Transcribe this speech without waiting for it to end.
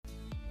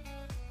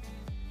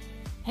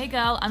Hey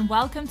girl, and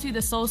welcome to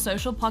the Soul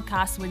Social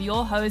Podcast with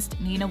your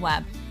host, Nina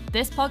Webb.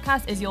 This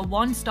podcast is your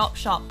one-stop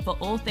shop for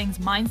all things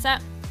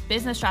mindset,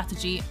 business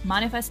strategy,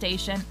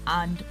 manifestation,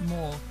 and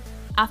more.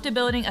 After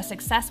building a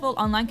successful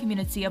online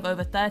community of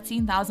over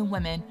 13,000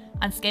 women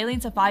and scaling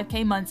to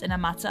 5K months in a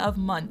matter of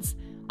months,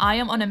 I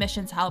am on a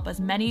mission to help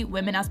as many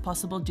women as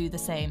possible do the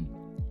same.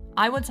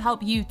 I want to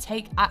help you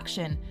take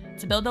action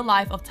to build the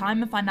life of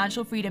time and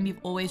financial freedom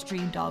you've always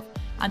dreamed of,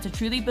 and to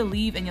truly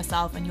believe in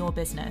yourself and your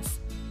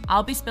business.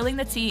 I'll be spilling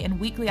the tea in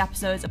weekly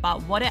episodes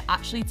about what it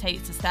actually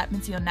takes to step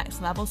into your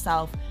next level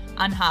self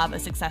and have a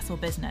successful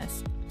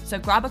business. So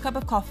grab a cup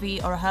of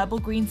coffee or a herbal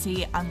green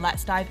tea and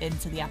let's dive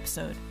into the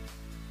episode.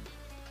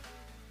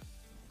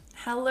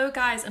 Hello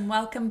guys, and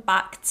welcome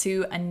back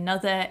to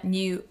another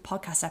new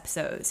podcast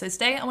episode. So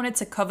today I wanted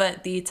to cover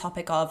the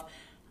topic of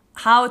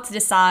how to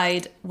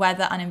decide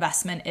whether an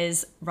investment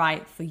is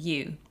right for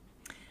you.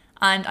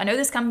 And I know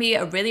this can be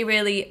a really,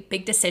 really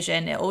big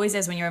decision. It always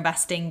is when you're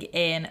investing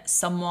in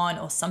someone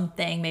or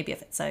something, maybe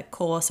if it's a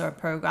course or a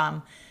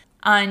program.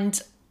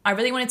 And I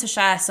really wanted to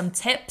share some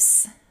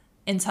tips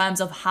in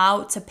terms of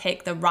how to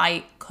pick the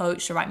right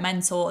coach, the right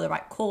mentor, the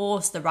right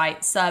course, the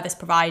right service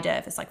provider,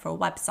 if it's like for a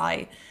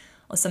website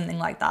or something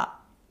like that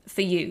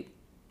for you,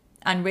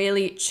 and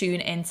really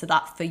tune into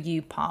that for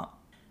you part.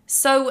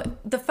 So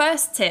the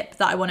first tip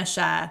that I want to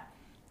share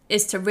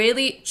is to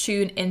really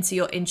tune into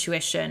your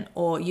intuition,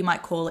 or you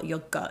might call it your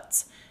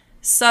gut.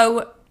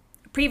 So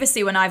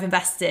previously when I've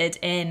invested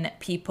in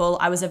people,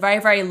 I was a very,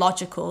 very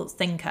logical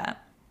thinker.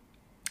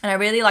 And I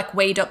really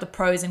weighed up the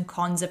pros and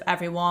cons of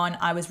everyone.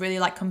 I was really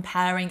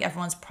comparing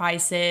everyone's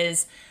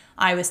prices.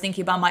 I was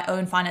thinking about my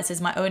own finances,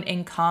 my own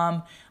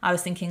income. I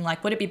was thinking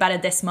would it be better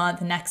this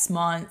month, next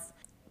month?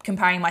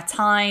 Comparing my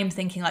time,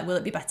 thinking will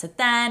it be better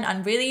then?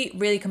 And really,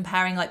 really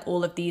comparing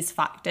all of these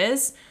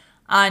factors.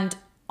 And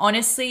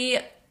honestly,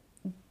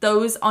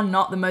 those are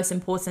not the most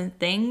important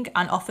thing,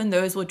 and often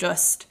those will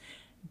just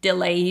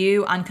delay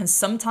you and can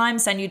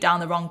sometimes send you down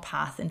the wrong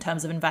path in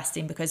terms of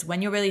investing, because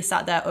when you're really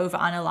sat there over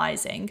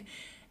analyzing,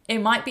 it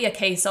might be a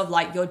case of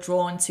you're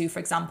drawn to, for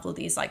example,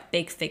 these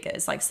big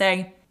figures.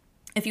 Say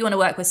if you want to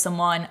work with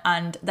someone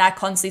and they're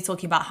constantly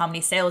talking about how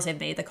many sales they've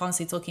made, they're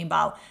constantly talking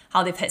about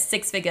how they've hit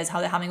 6 figures,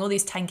 how they're having all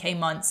these 10K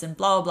months and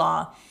blah, blah,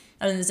 blah.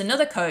 And then there's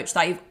another coach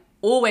that you've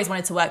always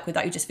wanted to work with,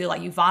 that you just feel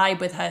you vibe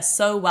with her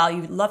so well,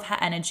 you love her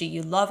energy,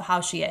 you love how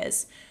she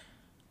is.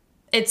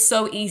 It's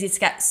so easy to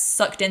get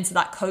sucked into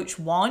that coach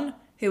one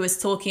who is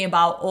talking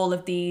about all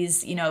of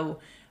these,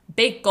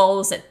 big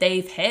goals that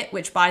they've hit,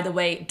 which by the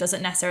way,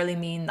 doesn't necessarily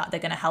mean that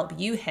they're going to help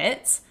you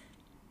hit.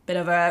 Bit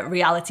of a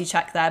reality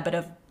check there, bit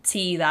of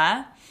tea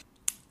there.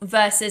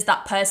 Versus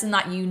that person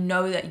that you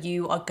know that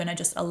you are going to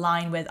just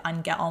align with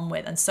and get on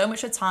with. And so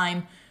much of the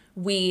time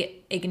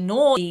we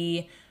ignore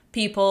the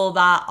people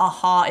that our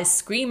heart is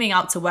screaming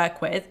out to work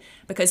with,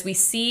 because we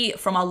see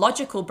from our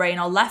logical brain,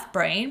 our left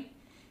brain,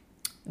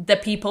 the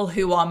people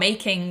who are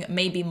making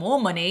maybe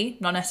more money,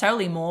 not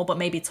necessarily more, but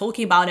maybe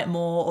talking about it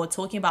more, or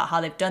talking about how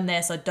they've done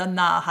this or done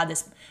that, or had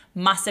this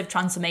massive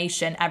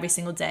transformation every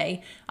single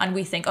day. And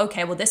we think,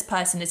 okay, well, this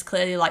person is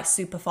clearly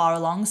super far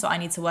along, so I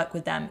need to work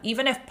with them.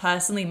 Even if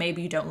personally,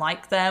 maybe you don't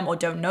like them or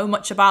don't know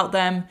much about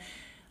them.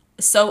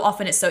 So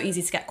often it's so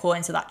easy to get caught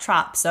into that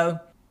trap. So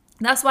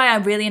that's why I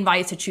really invite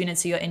you to tune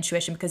into your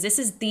intuition, because this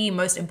is the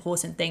most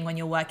important thing when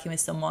you're working with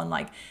someone,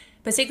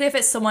 particularly if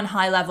it's someone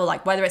high level,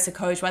 whether it's a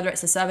coach, whether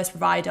it's a service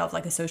provider of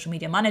a social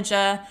media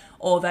manager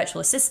or a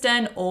virtual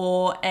assistant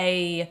or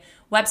a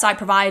website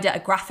provider, a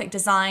graphic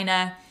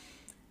designer,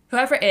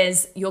 whoever it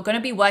is, you're going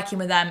to be working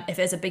with them if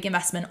it's a big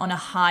investment on a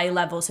high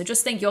level. So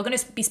just think you're going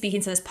to be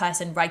speaking to this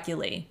person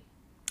regularly.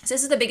 So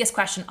this is the biggest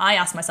question I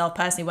ask myself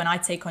personally when I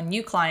take on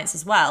new clients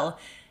as well,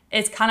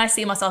 is can I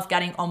see myself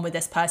getting on with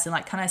this person?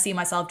 Can I see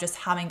myself just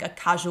having a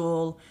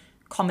casual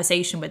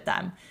conversation with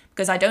them?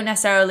 Because I don't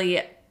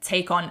necessarily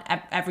take on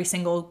every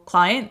single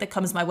client that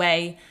comes my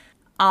way.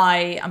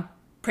 I am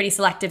pretty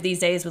selective these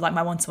days with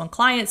my one-to-one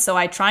clients. So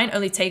I try and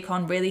only take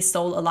on really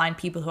soul-aligned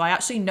people who I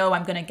actually know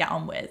I'm going to get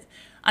on with.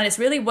 And it's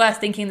really worth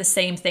thinking the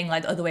same thing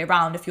the other way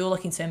around. If you're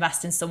looking to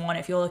invest in someone,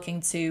 if you're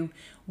looking to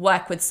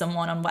work with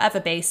someone on whatever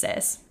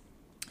basis,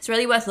 it's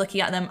really worth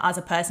looking at them as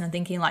a person and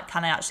thinking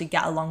can I actually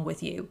get along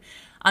with you?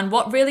 And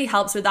what really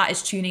helps with that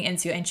is tuning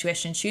into your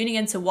intuition, tuning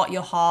into what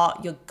your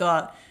heart, your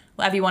gut,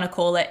 whatever you want to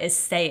call it, is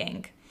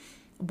saying.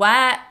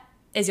 Where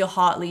is your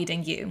heart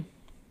leading you?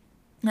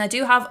 And I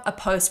do have a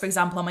post, for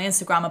example, on my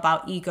Instagram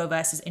about ego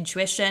versus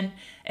intuition.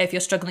 If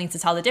you're struggling to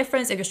tell the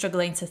difference, if you're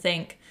struggling to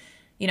think,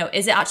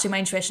 is it actually my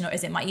intuition, or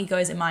is it my ego?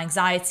 Is it my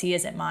anxiety?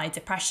 Is it my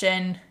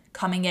depression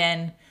coming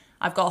in?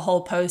 I've got a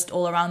whole post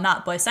all around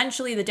that. But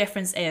essentially the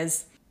difference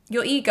is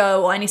your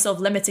ego, or any sort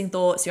of limiting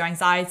thoughts, your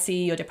anxiety,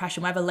 your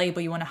depression, whatever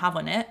label you want to have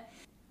on it,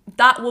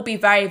 that will be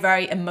very,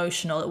 very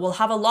emotional. It will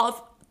have a lot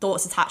of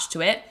thoughts attached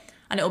to it,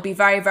 and it will be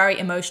very, very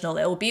emotional.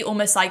 It will be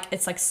almost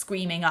it's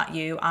screaming at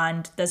you,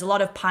 and there's a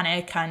lot of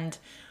panic and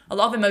a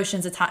lot of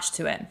emotions attached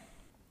to it.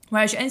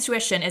 Whereas your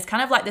intuition is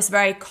kind of this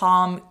very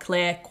calm,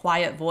 clear,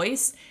 quiet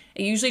voice.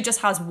 It usually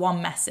just has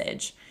one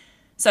message.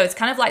 So it's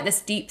kind of like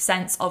this deep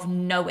sense of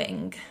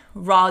knowing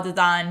rather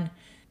than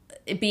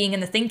it being in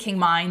the thinking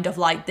mind of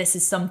like, this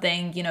is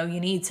something, you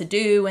need to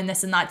do and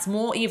this and that. It's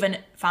more even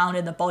found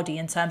in the body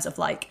in terms of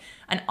like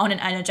on an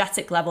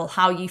energetic level,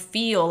 how you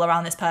feel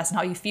around this person,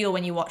 how you feel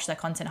when you watch their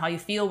content, how you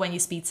feel when you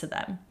speak to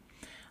them.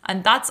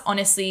 And that's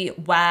honestly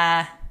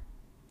where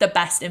the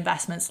best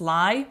investments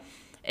lie,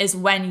 is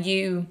when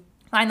you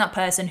find that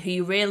person who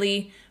you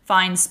really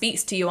find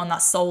speaks to you on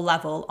that soul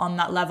level, on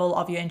that level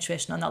of your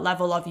intuition, on that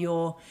level of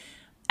your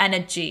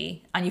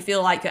energy, and you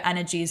feel like your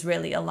energy is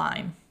really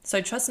aligned.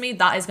 So trust me,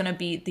 that is going to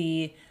be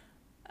the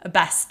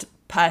best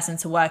person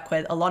to work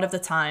with a lot of the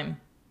time,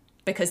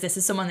 because this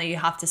is someone that you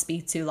have to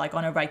speak to like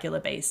on a regular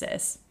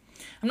basis.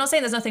 I'm not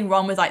saying there's nothing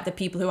wrong with like the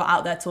people who are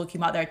out there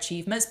talking about their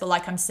achievements, but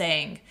like I'm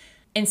saying,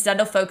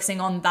 instead of focusing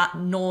on that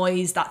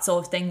noise, that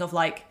sort of thing of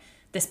like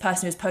this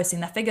person who's posting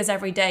their figures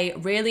every day,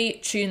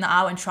 really tune that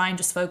out and try and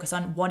just focus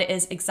on what it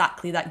is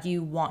exactly that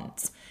you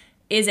want.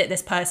 Is it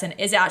this person?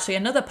 Is it actually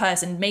another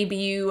person? Maybe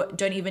you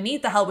don't even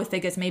need the help with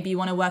figures. Maybe you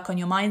want to work on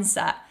your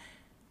mindset,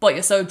 but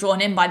you're so drawn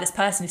in by this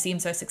person who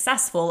seems so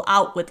successful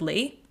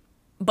outwardly.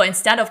 But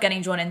instead of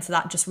getting drawn into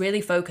that, just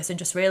really focus and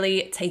just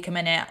really take a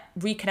minute,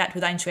 reconnect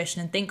with that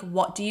intuition and think,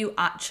 what do you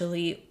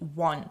actually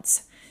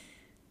want?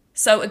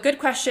 So a good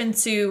question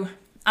to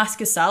ask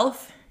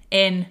yourself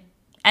in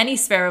any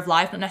sphere of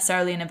life, not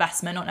necessarily an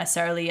investment, not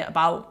necessarily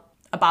about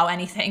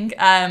anything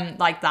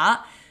like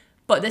that.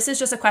 But this is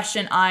just a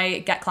question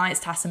I get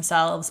clients to ask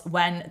themselves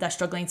when they're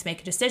struggling to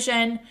make a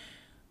decision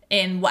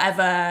in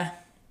whatever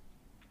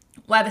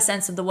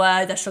sense of the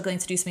word. They're struggling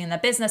to do something in their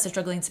business, they're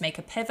struggling to make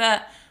a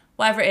pivot,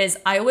 whatever it is.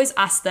 I always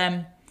ask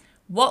them,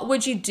 what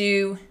would you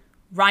do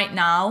right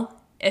now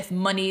if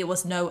money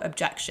was no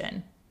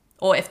objection,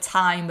 or if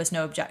time was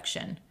no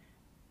objection?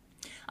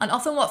 And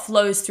often what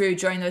flows through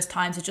during those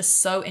times is just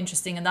so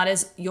interesting. And that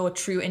is your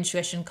true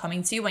intuition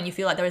coming to you when you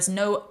feel like there is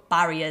no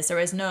barriers. There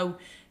is no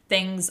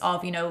things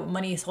of,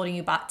 money is holding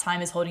you back,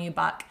 time is holding you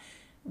back,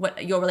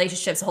 your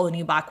relationships are holding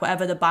you back,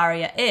 whatever the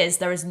barrier is,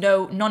 there is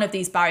none of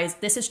these barriers.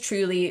 This is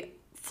truly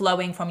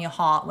flowing from your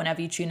heart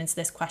whenever you tune into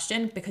this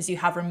question, because you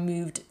have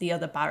removed the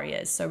other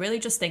barriers. So really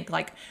just think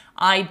like,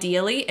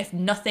 ideally, if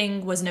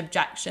nothing was an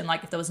objection,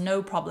 like if there was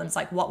no problems,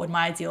 like what would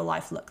my ideal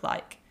life look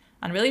like?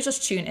 And really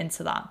just tune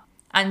into that.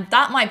 And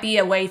that might be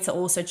a way to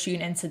also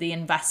tune into the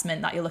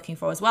investment that you're looking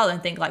for as well,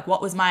 and think like,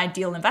 what was my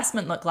ideal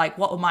investment look like?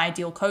 What would my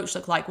ideal coach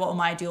look like? What would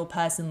my ideal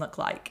person look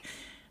like?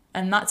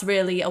 And that's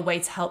really a way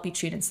to help you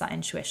tune into that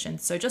intuition.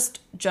 So just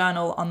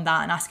journal on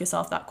that and ask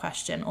yourself that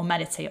question or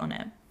meditate on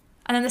it.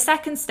 And then the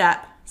second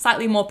step,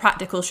 slightly more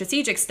practical,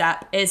 strategic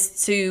step,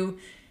 is to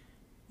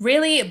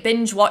really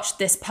binge watch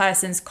this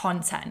person's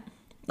content.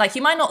 Like,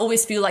 you might not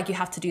always feel like you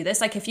have to do this.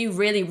 Like, if you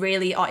really,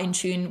 really are in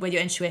tune with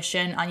your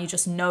intuition and you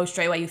just know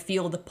straight away, you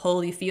feel the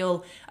pull, you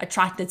feel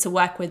attracted to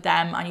work with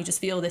them, and you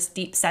just feel this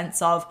deep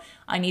sense of,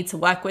 I need to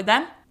work with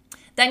them,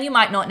 then you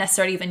might not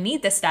necessarily even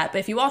need this step. But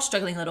if you are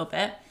struggling a little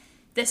bit,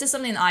 this is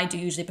something that I do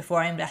usually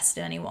before I invest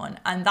in anyone.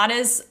 And that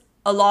is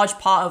a large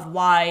part of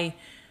why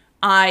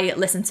I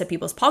listen to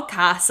people's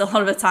podcasts a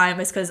lot of the time,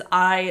 is because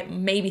I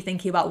may be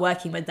thinking about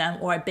working with them,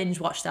 or I binge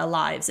watch their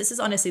lives. This is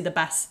honestly the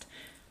best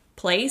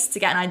place to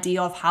get an idea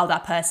of how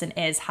that person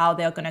is, how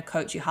they're going to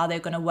coach you, how they're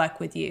going to work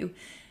with you,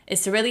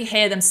 is to really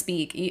hear them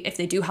speak. If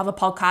they do have a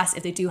podcast,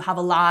 if they do have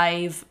a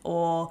live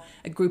or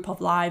a group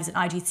of lives in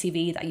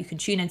IGTV that you can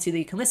tune into, that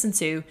you can listen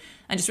to,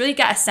 and just really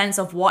get a sense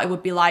of what it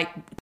would be like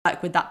to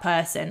work with that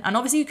person. And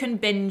obviously you can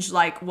binge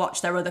like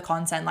watch their other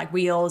content like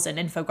reels and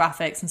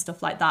infographics and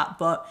stuff like that.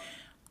 But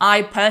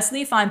I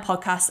personally find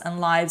podcasts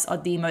and lives are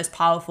the most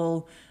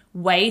powerful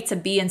way to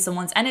be in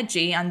someone's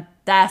energy, and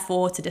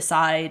therefore to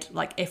decide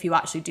like if you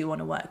actually do want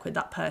to work with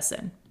that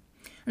person.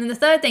 And then the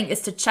third thing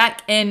is to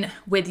check in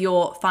with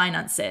your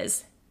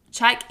finances.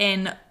 Check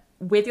in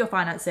with your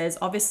finances.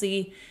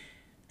 Obviously,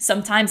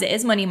 sometimes it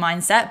is money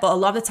mindset, but a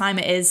lot of the time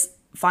it is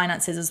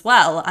finances as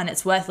well. And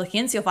it's worth looking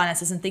into your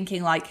finances and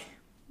thinking like,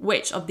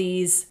 which of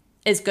these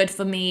is good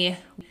for me?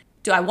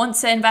 Do I want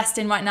to invest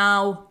in right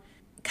now?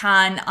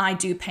 Can I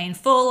do pay in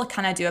full?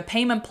 Can I do a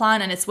payment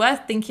plan? And it's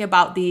worth thinking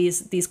about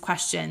these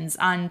questions.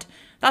 And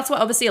that's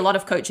what obviously a lot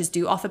of coaches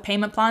do offer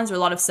payment plans, or a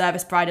lot of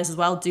service providers as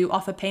well do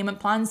offer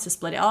payment plans to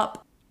split it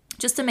up,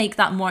 just to make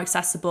that more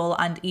accessible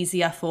and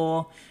easier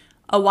for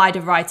a wider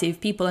variety of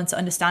people, and to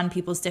understand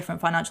people's different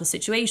financial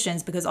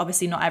situations, because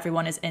obviously not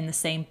everyone is in the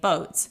same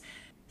boat.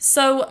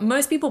 So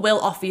most people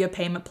will offer you a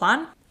payment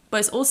plan, but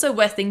it's also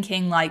worth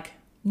thinking like,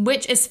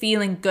 which is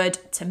feeling good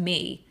to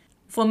me?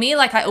 For me,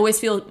 like I always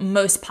feel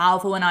most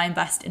powerful when I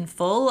invest in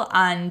full,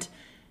 and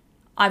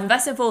I've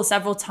invested in full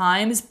several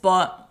times,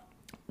 but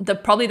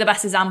probably the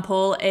best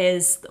example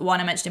is the one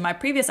I mentioned in my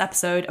previous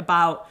episode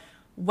about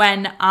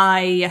when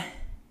I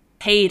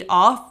paid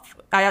off.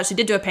 I actually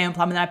did do a payment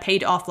plan, and then I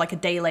paid off like a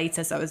day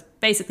later. So I was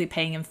basically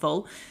paying in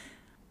full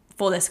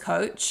for this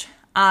coach,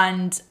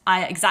 and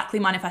I exactly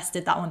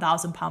manifested that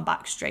 £1,000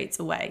 back straight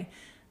away.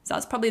 So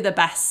that's probably the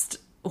best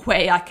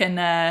way I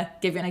can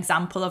give you an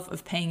example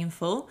of paying in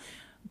full.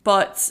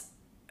 But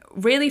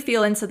really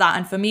feel into that.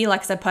 And for me,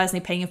 like I said,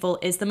 personally, paying in full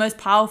is the most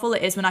powerful.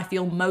 It is when I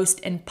feel most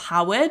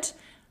empowered.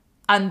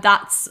 And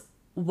that's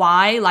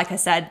why, like I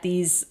said,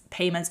 these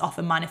payments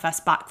often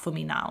manifest back for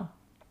me now.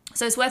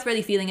 So it's worth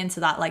really feeling into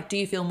that. Like, do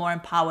you feel more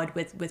empowered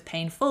with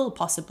paying full?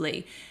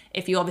 Possibly,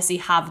 if you obviously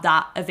have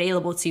that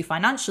available to you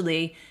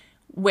financially,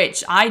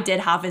 which I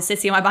did have is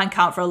sitting in my bank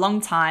account for a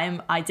long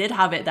time. I did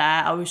have it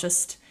there. I was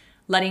just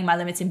letting my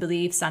limiting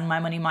beliefs and my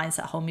money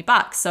mindset hold me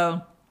back.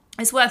 So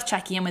it's worth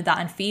checking in with that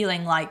and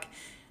feeling like,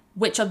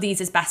 which of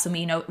these is best for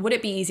me? Would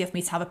it be easier for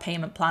me to have a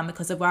payment plan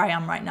because of where I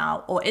am right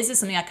now? Or is this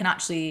something I can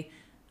actually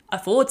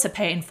afford to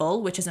pay in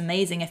full, which is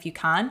amazing if you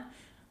can?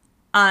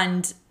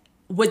 And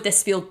would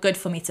this feel good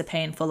for me to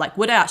pay in full? Like,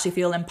 would I actually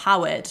feel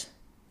empowered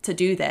to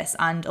do this?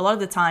 And a lot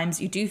of the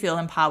times you do feel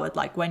empowered,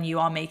 like when you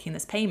are making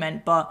this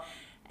payment. But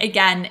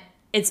again,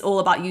 it's all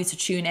about you to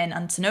tune in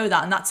and to know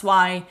that. And that's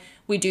why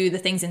we do the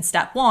things in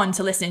step 1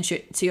 to listen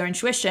to your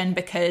intuition,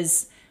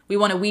 because we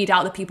want to weed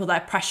out the people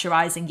that are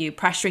pressuring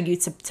you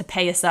to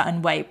pay a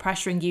certain way,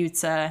 pressuring you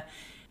to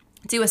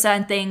do a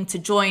certain thing, to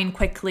join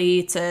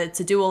quickly, to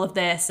do all of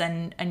this,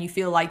 and you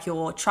feel like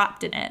you're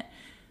trapped in it.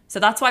 So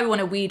that's why we want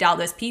to weed out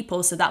those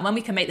people, so that when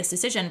we can make this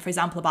decision, for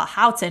example, about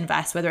how to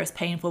invest, whether it's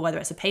painful, whether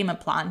it's a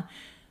payment plan,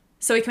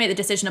 so we can make the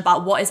decision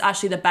about what is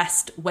actually the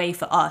best way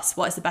for us,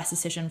 what is the best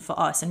decision for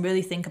us, and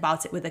really think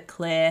about it with a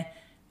clear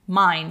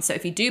mind. So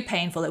if you do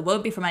painful, it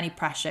won't be from any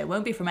pressure. It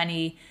won't be from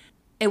any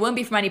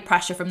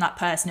pressure from that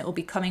person. It will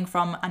be coming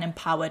from an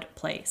empowered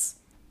place.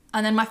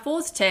 And then my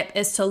 4th tip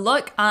is to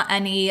look at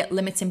any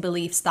limiting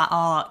beliefs that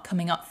are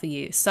coming up for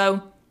you.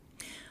 So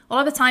a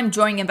lot of the time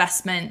during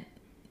investing,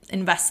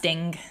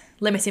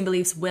 limiting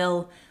beliefs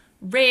will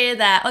rear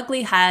their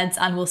ugly heads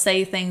and will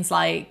say things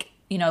like,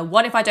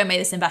 what if I don't make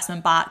this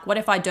investment back? What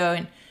if I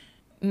don't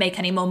make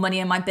any more money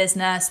in my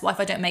business? What if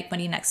I don't make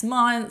money next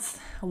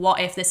month? What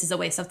if this is a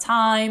waste of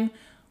time?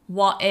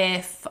 What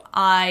if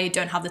I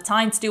don't have the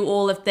time to do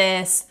all of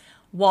this?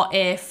 What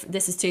if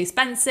this is too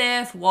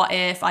expensive? What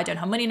if I don't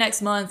have money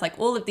next month? Like,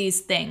 all of these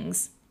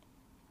things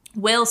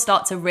will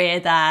start to rear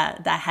their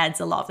heads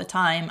a lot of the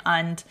time.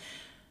 And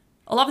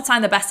a lot of the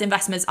time, the best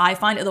investments I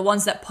find are the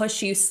ones that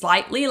push you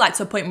slightly, like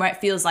to a point where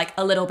it feels like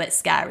a little bit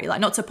scary, like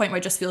not to a point where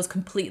it just feels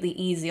completely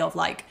easy of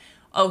like,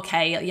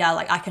 okay, yeah,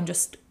 like I can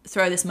just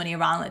throw this money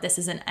around, like this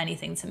isn't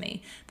anything to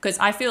me. Because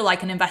I feel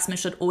like an investment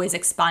should always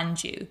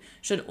expand you,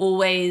 should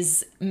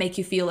always make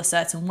you feel a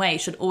certain way,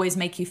 should always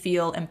make you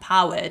feel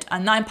empowered.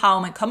 And that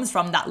empowerment comes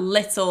from that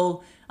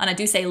little, and I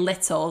do say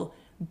little,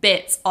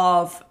 bit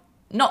of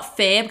not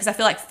fear, because I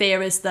feel like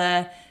fear is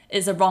the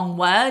wrong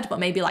word, but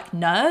maybe like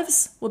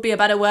nerves would be a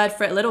better word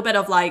for it. A little bit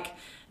of like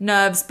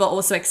nerves, but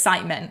also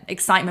excitement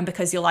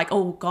because you're like,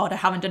 oh God, I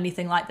haven't done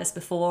anything like this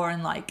before.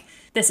 And like,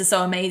 this is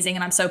so amazing.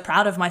 And I'm so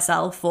proud of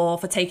myself for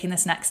taking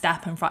this next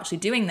step and for actually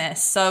doing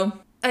this. So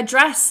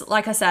address,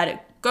 like I said,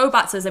 go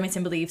back to those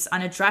limiting beliefs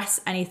and address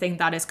anything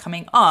that is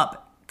coming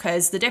up.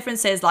 Because the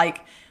difference is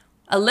like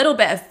a little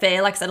bit of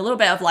fear, like I said, a little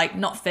bit of like,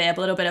 not fear, but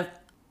a little bit of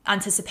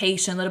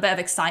anticipation, a little bit of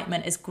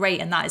excitement is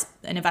great. And that is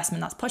an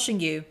investment that's pushing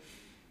you.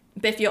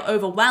 But if you're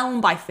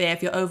overwhelmed by fear,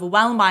 if you're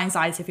overwhelmed by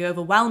anxiety, if you're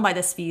overwhelmed by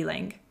this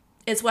feeling,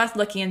 it's worth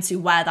looking into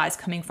where that is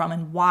coming from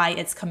and why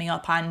it's coming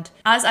up. And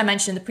as I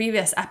mentioned in the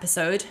previous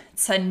episode,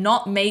 to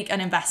not make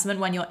an investment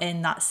when you're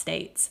in that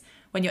state,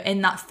 when you're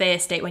in that fear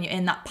state, when you're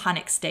in that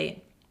panic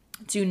state,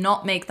 do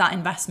not make that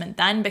investment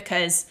then,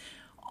 because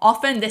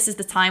often this is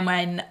the time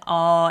when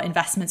our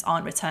investments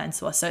aren't returned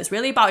to us. So it's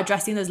really about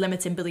addressing those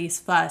limiting beliefs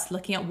first,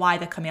 looking at why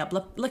they're coming up,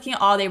 looking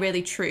at, are they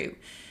really true?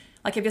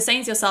 Like if you're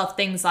saying to yourself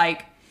things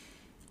like,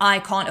 I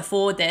can't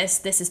afford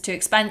this is too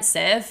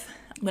expensive.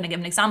 I'm going to give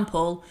an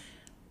example.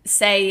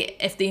 Say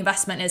if the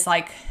investment is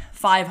like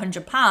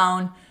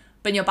 £500,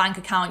 but in your bank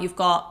account you've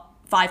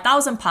got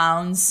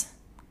 £5,000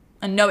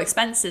 and no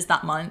expenses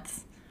that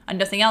month and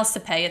nothing else to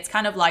pay. It's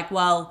kind of like,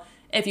 well,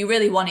 if you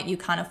really want it, you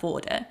can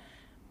afford it.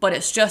 But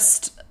it's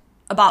just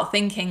about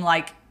thinking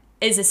like,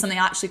 is this something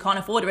I actually can't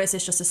afford, or is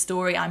this just a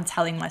story I'm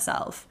telling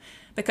myself?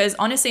 Because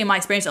honestly, in my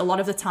experience, a lot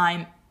of the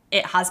time,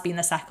 it has been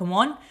the second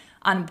one.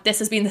 And this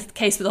has been the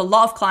case with a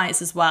lot of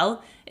clients as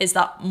well, is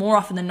that more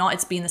often than not,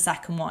 it's been the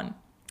second one.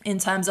 In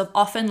terms of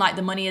often like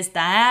the money is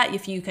there,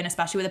 if you can,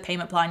 especially with a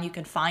payment plan, you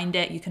can find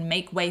it, you can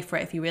make way for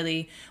it if you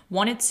really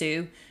wanted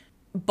to.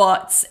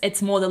 But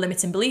it's more the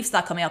limiting beliefs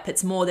that are coming up.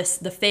 It's more the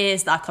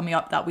fears that are coming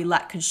up that we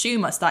let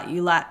consume us, that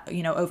you let,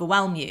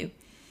 overwhelm you.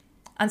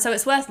 And so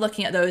it's worth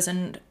looking at those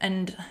and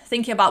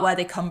thinking about where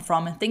they come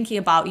from and thinking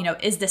about,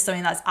 is this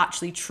something that's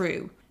actually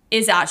true?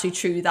 Is it actually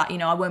true that,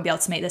 I won't be able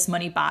to make this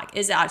money back?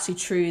 Is it actually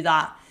true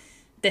that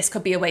this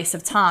could be a waste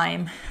of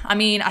time? I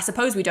mean, I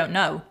suppose we don't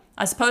know.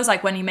 I suppose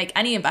like when you make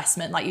any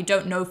investment, like you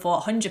don't know for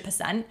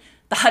 100%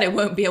 that it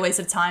won't be a waste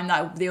of time,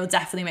 that they'll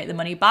definitely make the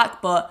money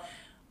back. But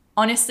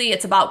honestly,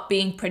 it's about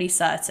being pretty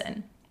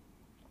certain.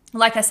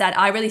 Like I said,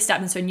 I really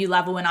stepped into a new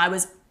level when I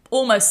was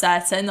almost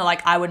certain that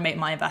like I would make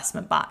my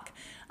investment back.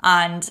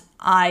 And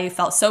I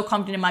felt so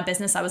confident in my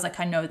business. I was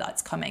like, I know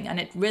that's coming. And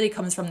it really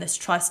comes from this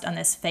trust and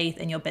this faith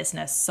in your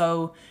business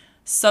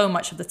so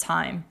much of the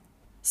time.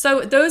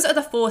 So those are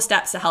the 4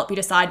 steps to help you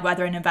decide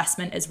whether an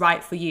investment is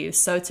right for you.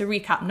 So to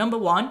recap, number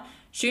 1,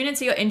 tune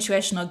into your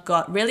intuition or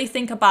gut. Really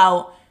think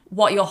about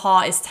what your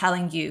heart is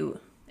telling you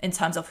in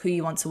terms of who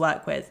you want to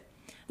work with.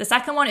 The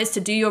second one is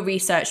to do your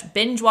research,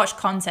 binge watch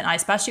content. I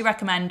especially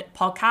recommend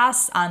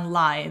podcasts and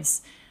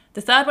lives.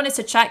 The third one is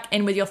to check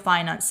in with your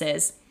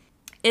finances.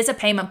 Is a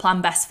payment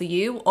plan best for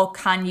you, or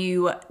can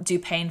you do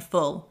pay in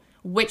full?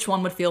 Which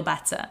one would feel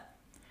better?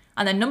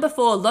 And then number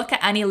 4, look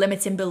at any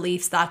limiting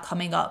beliefs that are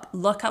coming up.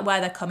 Look at where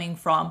they're coming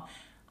from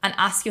and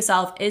ask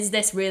yourself, is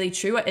this really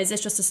true, or is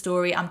this just a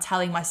story I'm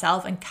telling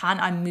myself, and can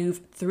I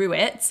move through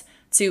it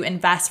to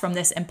invest from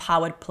this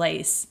empowered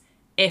place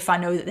if I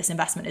know that this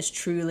investment is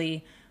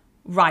truly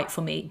right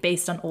for me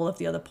based on all of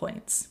the other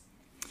points?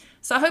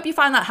 So I hope you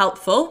find that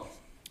helpful.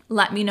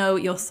 Let me know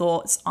your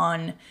thoughts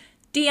on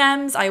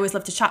DMs. I always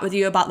love to chat with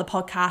you about the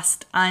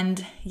podcast.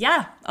 And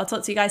yeah, I'll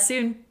talk to you guys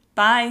soon.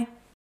 Bye.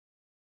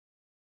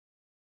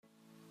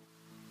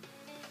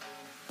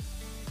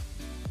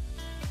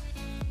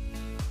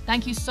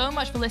 Thank you so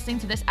much for listening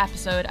to this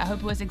episode. I hope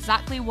it was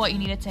exactly what you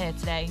needed to hear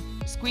today.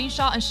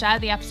 Screenshot and share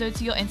the episode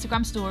to your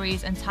Instagram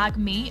stories and tag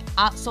me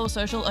at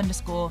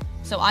soulsocial_,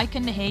 so I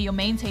can hear your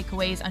main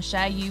takeaways and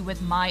share you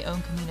with my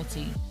own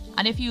community.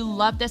 And if you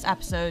love this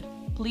episode,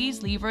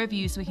 please leave a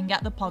review so we can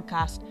get the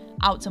podcast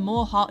out to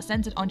more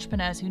heart-centered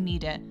entrepreneurs who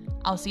need it.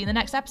 I'll see you in the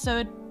next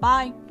episode.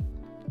 Bye.